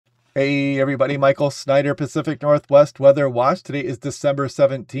Hey everybody, Michael Snyder, Pacific Northwest Weather Watch. Today is December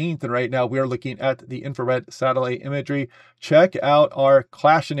 17th, and right now we are looking at the infrared satellite imagery. Check out our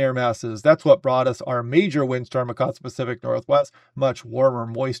clashing air masses. That's what brought us our major windstorm across the Pacific Northwest. Much warmer,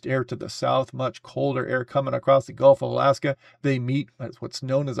 moist air to the south, much colder air coming across the Gulf of Alaska. They meet as what's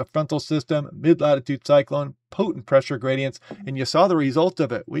known as a frontal system, mid-latitude cyclone, potent pressure gradients, and you saw the result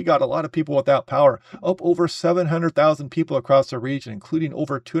of it. We got a lot of people without power, up over 700,000 people across the region, including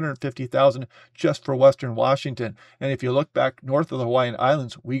over 250,000 just for Western Washington. And if you look back north of the Hawaiian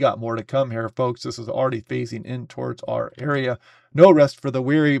Islands, we got more to come here, folks. This is already phasing in towards our area. No rest for the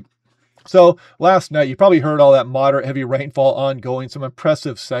weary. So last night, you probably heard all that moderate heavy rainfall ongoing, some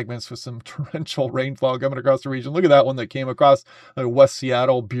impressive segments with some torrential rainfall coming across the region. Look at that one that came across West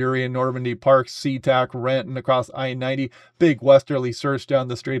Seattle, Burien, Normandy Park, SeaTac, Renton, across I-90. Big westerly surge down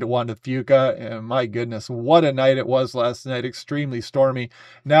the Strait of Juan de Fuca. And my goodness, what a night it was last night. Extremely stormy.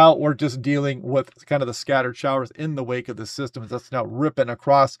 Now we're just dealing with kind of the scattered showers in the wake of the system. That's now ripping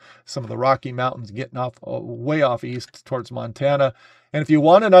across some of the Rocky Mountains, getting off way off east towards Montana. And if you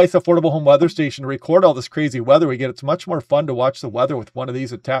want a nice, affordable home weather station to record all this crazy weather we get, it's much more fun to watch the weather with one of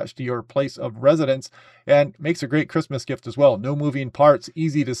these attached to your place of residence, and makes a great Christmas gift as well. No moving parts,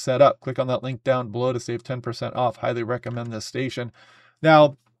 easy to set up. Click on that link down below to save 10% off. Highly recommend this station.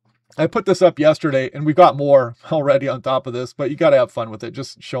 Now, I put this up yesterday, and we've got more already on top of this, but you got to have fun with it,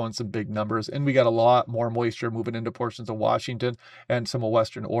 just showing some big numbers. And we got a lot more moisture moving into portions of Washington and some of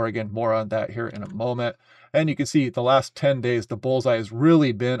Western Oregon. More on that here in a moment. And you can see the last 10 days, the bullseye has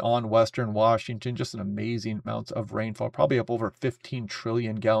really been on Western Washington. Just an amazing amount of rainfall, probably up over 15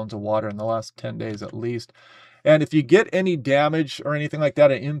 trillion gallons of water in the last 10 days at least. And if you get any damage or anything like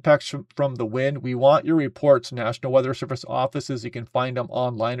that, an impact from the wind, we want your reports. National Weather Service offices, you can find them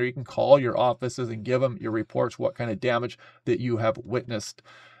online, or you can call your offices and give them your reports, what kind of damage that you have witnessed.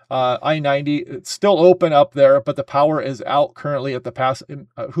 I-90, it's still open up there, but the power is out currently at the pass.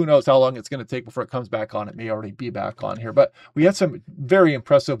 Who knows how long it's going to take before it comes back on. It may already be back on here, but we had some very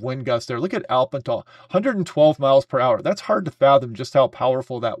impressive wind gusts there. Look at Alpental, 112 miles per hour. That's hard to fathom just how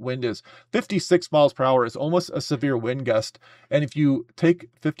powerful that wind is. 56 miles per hour is almost a severe wind gust. And if you take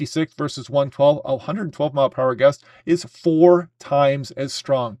 56 versus 112, a 112 mile per hour gust is 4 times as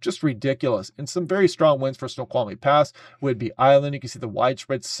strong. Just ridiculous. And some very strong winds for Snoqualmie Pass, Whidbey Island. You can see the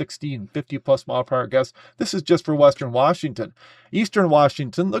widespread 60 and 50 plus mile per hour gusts. This is just for Western Washington. Eastern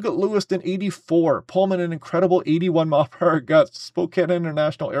Washington, look at Lewiston, 84. Pullman, an incredible 81 mile per hour gust. Spokane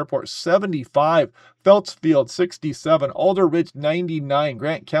International Airport, 75. Beltsfield, 67. Alder Ridge, 99.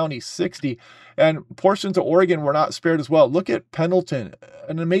 Grant County, 60. And portions of Oregon were not spared as well. Look at Pendleton,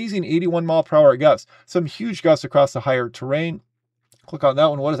 an amazing 81 mile per hour gust. Some huge gusts across the higher terrain. Click on that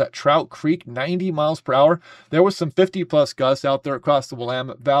one. What is that? Trout Creek, 90 miles per hour. There was some 50 plus gusts out there across the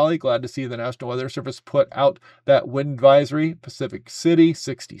Willamette Valley. Glad to see the National Weather Service put out that wind advisory. Pacific City,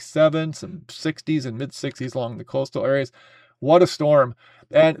 67, some 60s and mid 60s along the coastal areas. What a storm.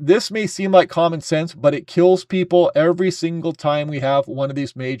 And this may seem like common sense, but it kills people every single time we have one of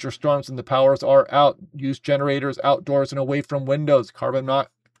these major storms and the powers are out. Use generators outdoors and away from windows. Carbon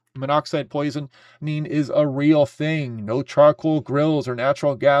monoxide poisoning is a real thing. No charcoal grills or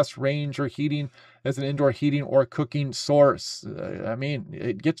natural gas range or heating as an indoor heating or cooking source. I mean,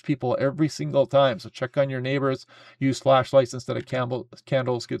 it gets people every single time. So check on your neighbors. Use flashlights instead of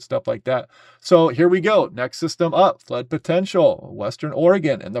candles, good stuff like that. So here we go. Next system up, flood potential, Western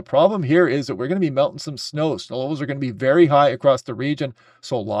Oregon. And the problem here is that we're going to be melting some snow. Snow levels are going to be very high across the region.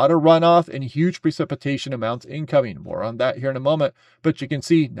 So a lot of runoff and huge precipitation amounts incoming. More on that here in a moment. But you can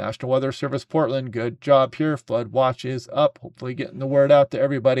see National Weather Service Portland, good job here. Flood watch is up. Hopefully getting the word out to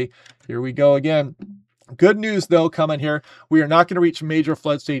everybody. Here we go again. Good news, though, coming here. We are not going to reach major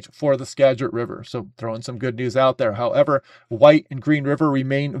flood stage for the Skagit River. So throwing some good news out there. However, White and Green River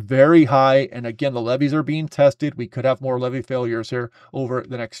remain very high. And again, the levees are being tested. We could have more levee failures here over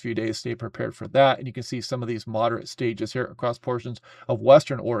the next few days. Stay prepared for that. And you can see some of these moderate stages here across portions of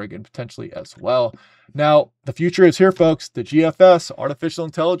Western Oregon potentially as well. Now, the future is here, folks. The GFS, Artificial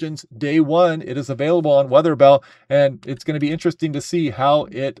Intelligence, day one, it is available on Weather Bell, and it's going to be interesting to see how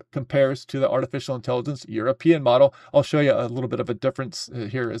it compares to the Artificial Intelligence European model. I'll show you a little bit of a difference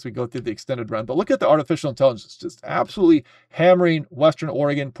here as we go through the extended run. But look at the Artificial Intelligence, just absolutely hammering Western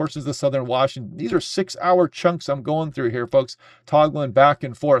Oregon, portions of Southern Washington. These are 6-hour chunks I'm going through here, folks, toggling back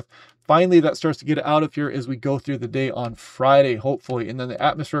and forth. Finally, that starts to get out of here as we go through the day on Friday, hopefully. And then the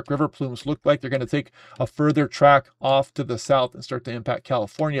atmospheric river plumes look like they're going to take a further track off to the south and start to impact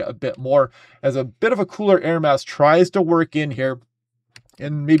California a bit more as a bit of a cooler air mass tries to work in here.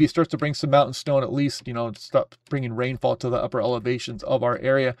 and maybe starts to bring some mountain snow and at least, stop bringing rainfall to the upper elevations of our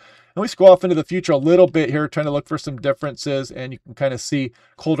area. And we scroll off into the future a little bit here, trying to look for some differences, and you can kind of see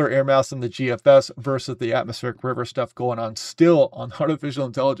colder air mass in the GFS versus the atmospheric river stuff going on still on artificial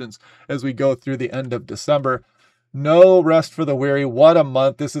intelligence as we go through the end of December. No rest for the weary. What a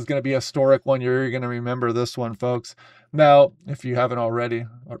month. This is going to be a historic one. You're going to remember this one, folks. Now, if you haven't already,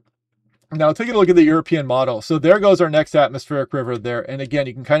 now, taking a look at the European model. So there goes our next atmospheric river there. And again,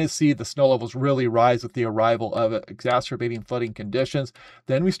 you can kind of see the snow levels really rise with the arrival of it, exacerbating flooding conditions.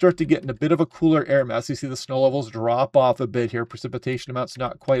 Then we start to get in a bit of a cooler air mass. You see the snow levels drop off a bit here. Precipitation amounts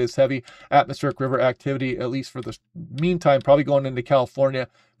not quite as heavy. Atmospheric river activity, at least for the meantime, probably going into California.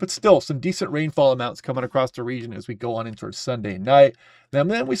 But still, some decent rainfall amounts coming across the region as we go on in towards Sunday night.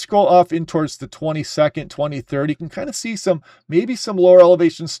 Then we scroll off in towards the 22nd, 23rd. You can kind of see maybe some lower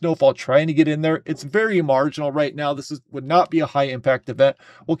elevation snowfall trying to get in there. It's very marginal right now. This would not be a high impact event.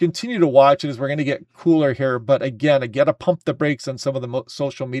 We'll continue to watch it as we're going to get cooler here. But again, I got to pump the brakes on some of the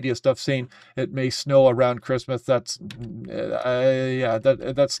social media stuff saying it may snow around Christmas. That's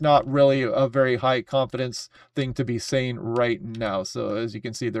not really a very high confidence thing to be saying right now. So as you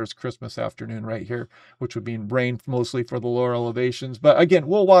can see, there's Christmas afternoon right here, which would mean rain mostly for the lower elevations. But again,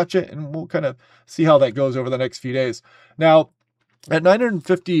 we'll watch it and we'll kind of see how that goes over the next few days. Now, at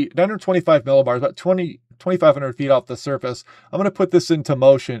 925 millibars, about 2,500 feet off the surface, I'm going to put this into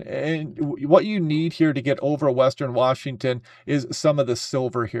motion. And what you need here to get over Western Washington is some of the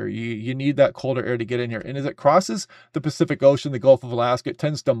silver here. You need that colder air to get in here. And as it crosses the Pacific Ocean, the Gulf of Alaska, it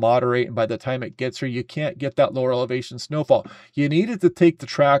tends to moderate. And by the time it gets here, you can't get that lower elevation snowfall. You need it to take the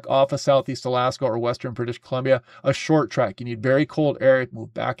track off of Southeast Alaska or Western British Columbia, a short track. You need very cold air to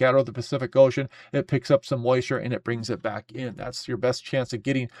move back out of the Pacific Ocean. It picks up some moisture and it brings it back in. That's your best chance of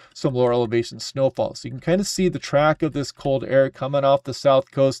getting some lower elevation snowfall. So you can kind of see the track of this cold air coming off the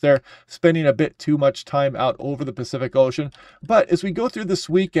south coast there, spending a bit too much time out over the Pacific Ocean. But as we go through this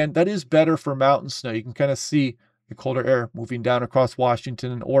weekend, that is better for mountain snow. You can kind of see the colder air moving down across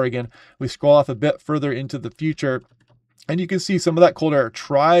Washington and Oregon. We scroll off a bit further into the future, and you can see some of that cold air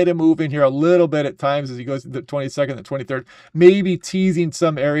try to move in here a little bit at times as you go through the 22nd, the 23rd, maybe teasing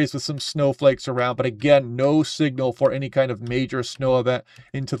some areas with some snowflakes around. But again, no signal for any kind of major snow event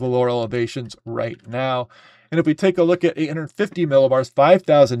into the lower elevations right now. And if we take a look at 850 millibars,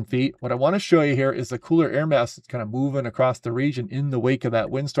 5,000 feet, what I want to show you here is the cooler air mass that's kind of moving across the region in the wake of that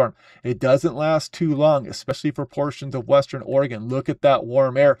windstorm. It doesn't last too long, especially for portions of Western Oregon. Look at that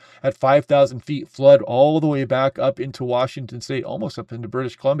warm air at 5,000 feet, flood all the way back up into Washington State, almost up into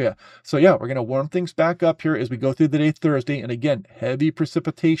British Columbia. So yeah, we're going to warm things back up here as we go through the day Thursday. And again, heavy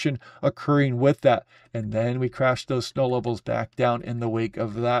precipitation occurring with that. And then we crash those snow levels back down in the wake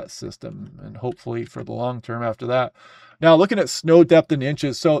of that system. And hopefully for the long term after that. Now looking at snow depth in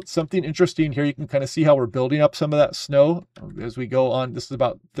inches. So something interesting here, you can kind of see how we're building up some of that snow as we go on. This is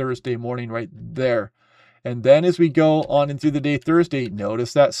about Thursday morning right there. And then as we go on into the day Thursday,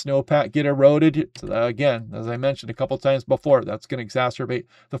 notice that snowpack get eroded. So again, as I mentioned a couple times before, that's going to exacerbate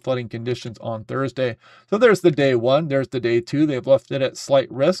the flooding conditions on Thursday. So there's the day one, there's the day two. They've left it at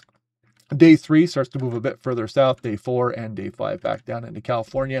slight risk. Day 3 starts to move a bit further south, day 4 and day 5 back down into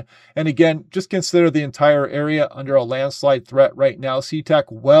California. And again, just consider the entire area under a landslide threat right now. SeaTac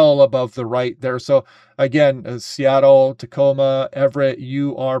well above the right there. So again, Seattle, Tacoma, Everett,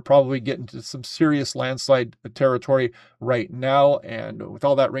 you are probably getting to some serious landslide territory right now. And with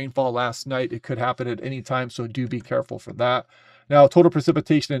all that rainfall last night, it could happen at any time. So do be careful for that. Now, total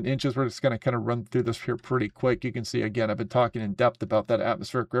precipitation in inches, we're just going to kind of run through this here pretty quick. You can see, again, I've been talking in depth about that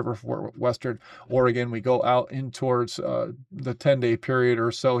atmospheric river for Western Oregon. We go out in towards the 10-day period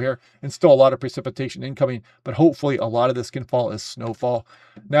or so here, and still a lot of precipitation incoming, but hopefully a lot of this can fall as snowfall.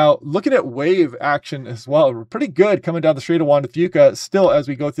 Now, looking at wave action as well, we're pretty good coming down the Strait of Juan de Fuca, still as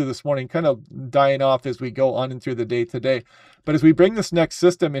we go through this morning, kind of dying off as we go on and through the day today. But as we bring this next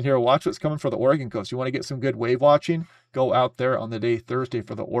system in here, watch what's coming for the Oregon coast. You want to get some good wave watching? Go out there on the day Thursday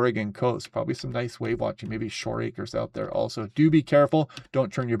for the Oregon coast. Probably some nice wave watching, maybe shore acres out there also. Do be careful.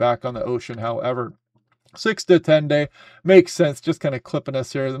 Don't turn your back on the ocean, however. 6 to 10 day makes sense, just kind of clipping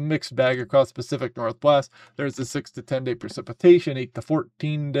us here. The mixed bag across the Pacific Northwest. There's the 6 to 10 day precipitation. 8 to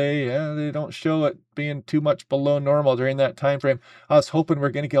 14 day, they don't show it being too much below normal during that time frame. I was hoping we're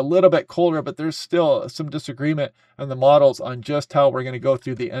going to get a little bit colder, but there's still some disagreement in the models on just how we're going to go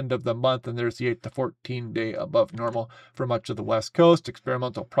through the end of the month. And there's the 8 to 14 day above normal for much of the West Coast.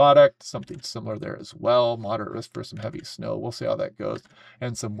 Experimental product, something similar there as well. Moderate risk for some heavy snow. We'll see how that goes.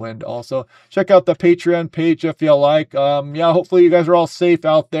 And some wind also. Check out the Patreon Patreon page if you like. Yeah, hopefully you guys are all safe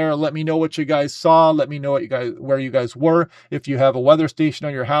out there. Let me know what you guys saw. Let me know where you guys were. If you have a weather station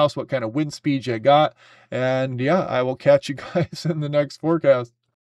on your house, what kind of wind speed you got. And yeah, I will catch you guys in the next forecast.